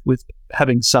problem with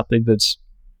having something that's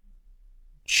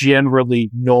generally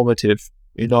normative,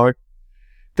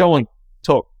 Go on,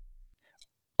 talk.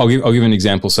 I'll give an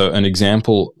example. So an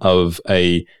example of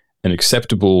an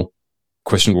acceptable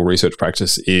questionable research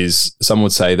practice is, some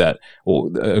would say that, or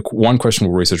one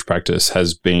questionable research practice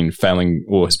has been failing,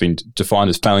 or has been defined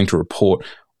as failing to report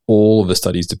all of the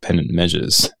study's dependent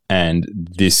measures. And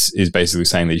this is basically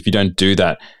saying that if you don't do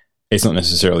that, it's not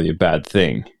necessarily a bad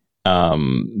thing.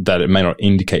 That it may not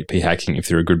indicate p-hacking if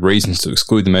there are good reasons to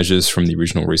exclude the measures from the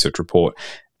original research report,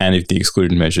 and if the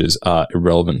excluded measures are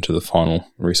irrelevant to the final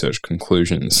research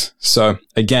conclusions. So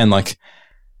again,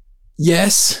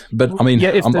 yes, but I mean,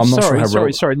 I'm not sure how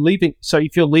relevant. So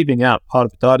if you're leaving out part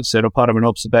of a data set or part of an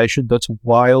observation that's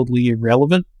wildly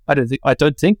irrelevant, I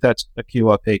don't think that's a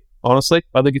QRP. Honestly,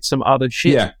 I think it's some other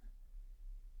shit. Yeah.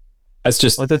 That's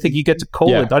just. I don't think you get to call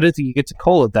it. I don't think you get to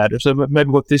call it that. So maybe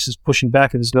what this is pushing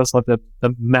back is just the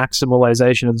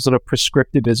maximalization of the sort of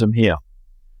prescriptivism here.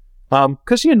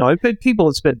 Because people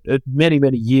have spent many,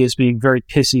 many years being very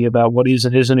pissy about what is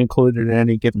and isn't included in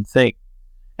any given thing,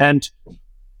 and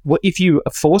if you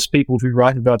force people to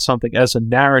write about something as a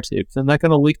narrative, then they're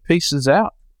going to leave pieces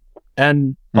out.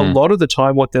 And a lot of the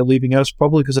time, what they're leaving out is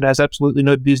probably because it has absolutely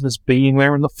no business being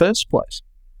there in the first place.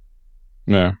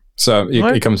 Yeah. So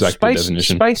it comes back to the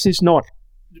definition. Space is not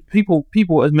people.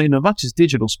 I mean, as much as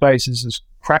digital space is as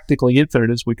practically infinite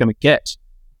as we're going to get,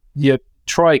 you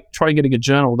try getting a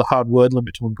journal with a hard word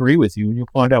limit to agree with you, and you'll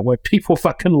find out where people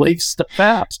fucking leave stuff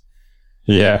out.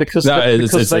 Yeah, because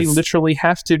they literally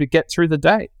have to get through the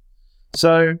day.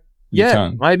 So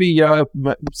maybe.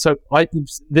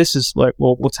 This is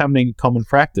what's happening in common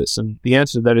practice, and the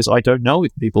answer to that is I don't know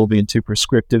if people are being too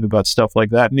prescriptive about stuff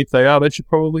like that, and if they are, they should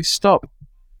probably stop.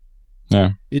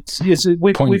 Yeah,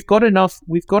 we've got enough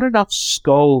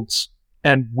scolds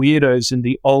and weirdos in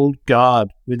the old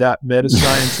guard without meta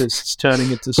scientists turning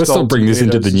into. Let's not bring this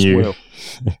into the new.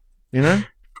 Well.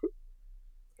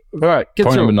 All right,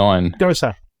 point number 9. Go,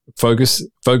 sir.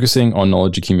 Focusing on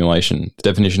knowledge accumulation. The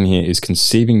definition here is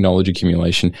conceiving knowledge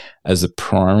accumulation as the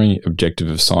primary objective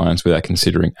of science without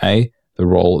considering A, the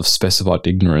role of specified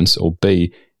ignorance, or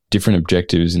B, different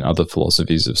objectives in other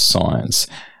philosophies of science.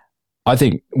 I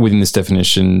think within this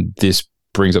definition, this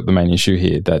brings up the main issue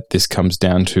here, that this comes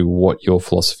down to what your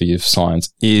philosophy of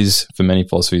science is. For many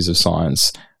philosophies of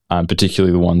science,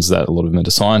 particularly the ones that a lot of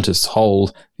meta scientists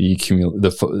hold,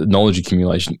 the knowledge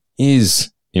accumulation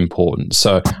is important.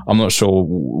 So I'm not sure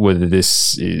whether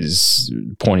this is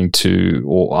pointing to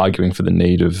or arguing for the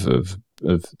need of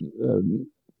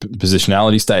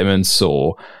positionality statements,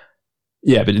 or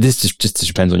but this just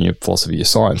depends on your philosophy of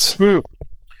science.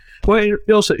 Well,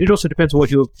 it also depends on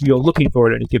what you're looking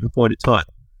for at any given point in time.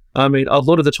 I mean, a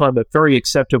lot of the time, a very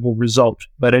acceptable result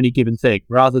about any given thing,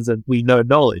 rather than we know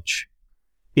knowledge,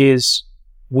 is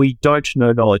we don't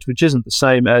know knowledge, which isn't the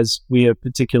same as we are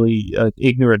particularly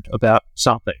ignorant about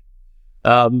something.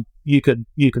 You could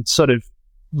sort of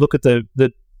look at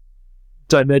the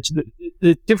dimension.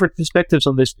 The different perspectives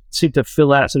on this seem to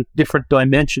fill out sort of different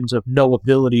dimensions of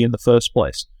knowability in the first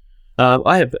place.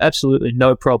 I have absolutely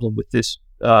no problem with this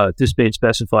being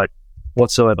specified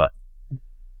whatsoever.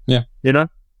 Yeah,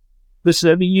 This.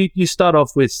 I mean, you start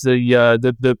off with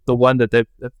the one that they've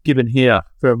given here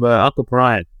from Uncle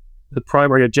Brian. The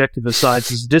primary objective of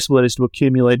science as a discipline is to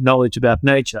accumulate knowledge about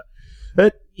nature.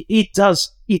 But it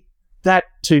does that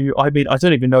too. I mean, I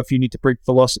don't even know if you need to bring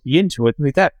philosophy into it. I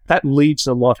mean, that leaves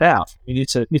a lot out. I mean,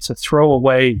 it's a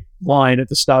throwaway line at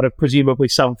the start of presumably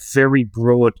some very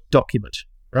broad document,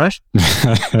 right?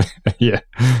 Yeah.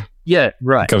 Yeah,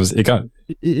 right. It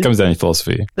comes down to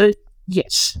philosophy.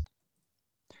 Yes.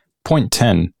 Point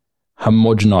 10,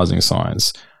 homogenizing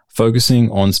science, focusing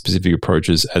on specific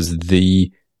approaches as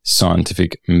the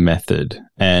scientific method.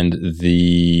 And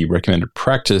the recommended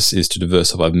practice is to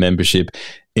diversify membership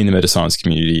in the meta-science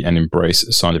community and embrace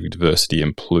scientific diversity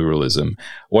and pluralism.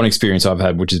 One experience I've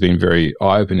had, which has been very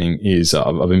eye-opening, is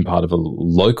I've been part of a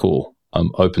local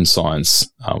open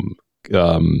science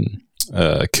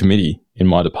committee in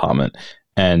my department.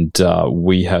 And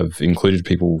we have included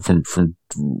people from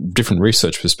different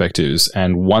research perspectives.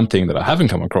 And one thing that I haven't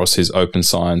come across is open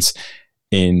science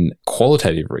in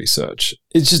qualitative research.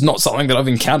 It's just not something that I've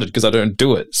encountered because I don't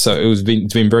do it. So it's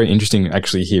been very interesting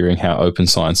actually hearing how open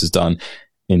science is done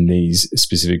in these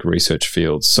specific research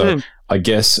fields. So I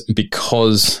guess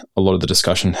because a lot of the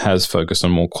discussion has focused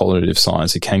on more qualitative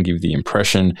science, it can give the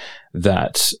impression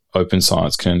that open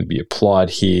science can only be applied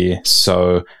here.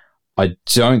 So I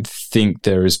don't think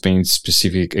there has been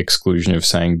specific exclusion of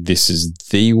saying this is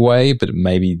the way, but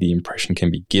maybe the impression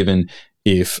can be given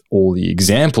if all the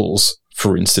examples,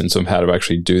 for instance, of how to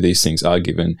actually do these things are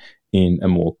given in a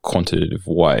more quantitative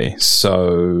way.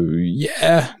 So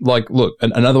yeah, like look,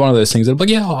 another one of those things that I'm like,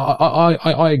 yeah,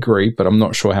 I agree, but I'm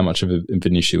not sure how much of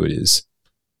an issue it is.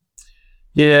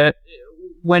 Yeah,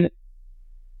 when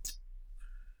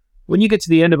you get to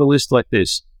the end of a list like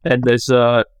this, and there's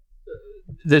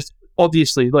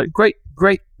obviously like great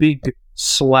big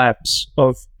slabs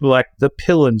of like the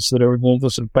pillars that are all the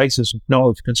sort of basis of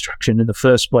knowledge construction in the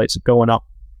first place are going up.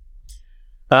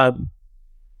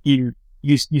 You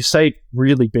save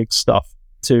really big stuff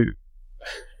to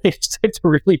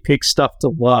really big stuff to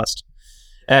last.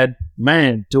 And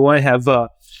man, do I have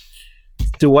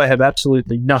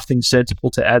absolutely nothing sensible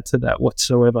to add to that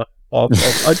whatsoever. I'm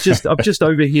just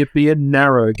over here being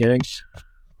narrow, gang.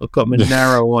 I've got my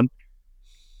narrow on.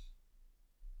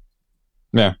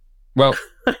 Yeah. Well,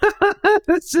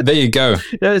 there you go.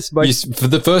 For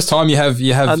the first time, you have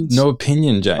no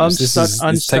opinion, James.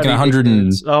 It's taken 100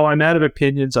 and... Oh, I'm out of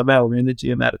opinions. I'm out of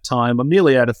energy. I'm out of time. I'm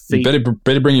nearly out of feet. You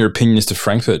better bring your opinions to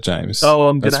Frankfurt, James. Oh,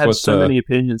 I'm going to have so many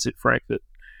opinions at Frankfurt.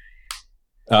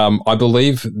 I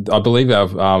believe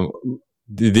our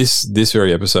this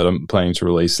very episode I'm planning to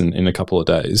release in a couple of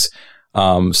days.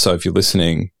 So if you're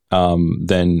listening,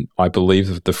 then I believe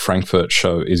that the Frankfurt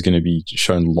show is going to be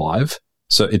shown live.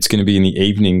 So it's going to be in the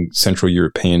evening Central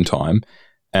European time,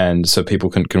 and so people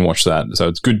can watch that. So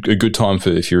it's a good time for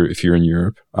if you're in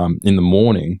Europe. In the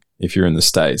morning if you're in the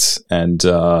States, and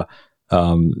a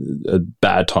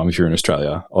bad time if you're in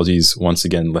Australia. Aussies once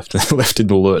again left in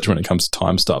the lurch when it comes to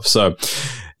time stuff. So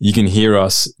you can hear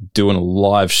us doing a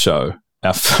live show,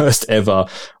 our first ever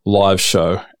live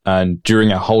show. And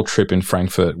during our whole trip in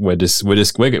Frankfurt, we're going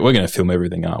to film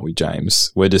everything, aren't we,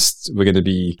 James? We're going to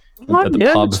be at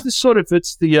the pub.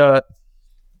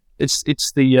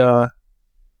 It's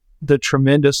the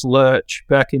tremendous lurch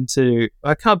back into.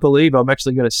 I can't believe I'm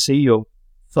actually going to see your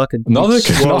fucking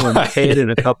swollen head in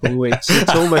a couple of weeks.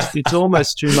 It's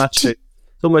almost too much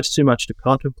to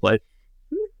contemplate.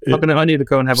 I need to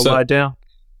go and have a lie down.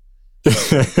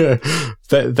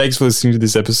 Thanks for listening to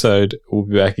this episode. We'll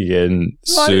be back again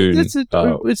soon.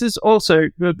 This is also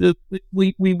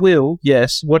we will,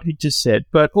 yes, what he just said,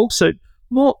 but also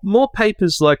more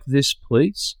papers like this,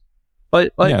 please. I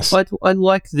like the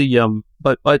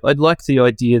I'd like the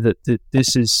idea that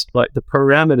this is like the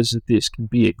parameters of this can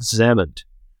be examined.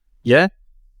 Yeah.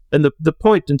 And the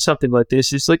point in something like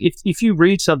this is like if you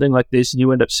read something like this and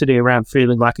you end up sitting around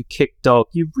feeling like a kicked dog,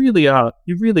 you really are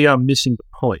missing the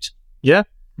point. Yeah,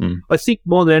 I think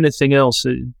more than anything else,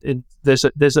 there's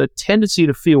a tendency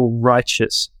to feel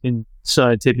righteous in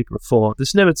scientific reform.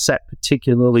 This never sat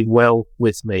particularly well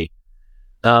with me.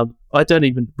 I don't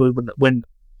even when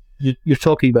you're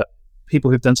talking about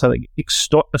people who've done something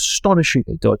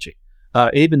astonishingly dodgy.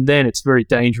 Even then, it's very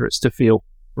dangerous to feel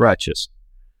righteous.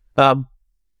 So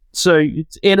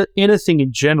it's anything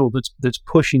in general that's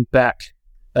pushing back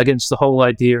against the whole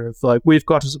idea of like we've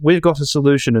got a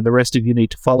solution and the rest of you need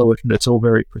to follow it, and it's all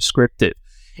very prescriptive.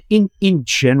 In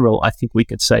general, I think we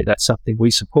could say that's something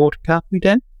we support, can't we,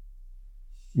 Dan?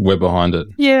 We're behind it.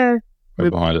 Yeah,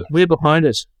 we're behind it. We're behind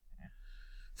it.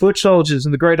 Foot soldiers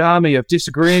in the great army of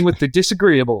disagreeing with the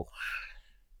disagreeable.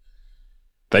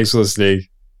 Thanks for listening.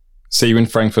 See you in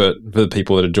Frankfurt for the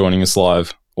people that are joining us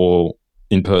live or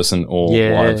in person or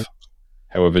live.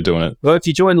 However doing it. Well, if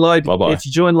you join live, bye-bye. If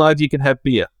you join live, you can have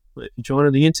beer. If you join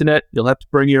on the internet, you'll have to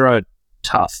bring your own.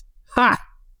 Tough. Ha!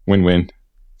 Win-win.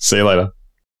 See you later.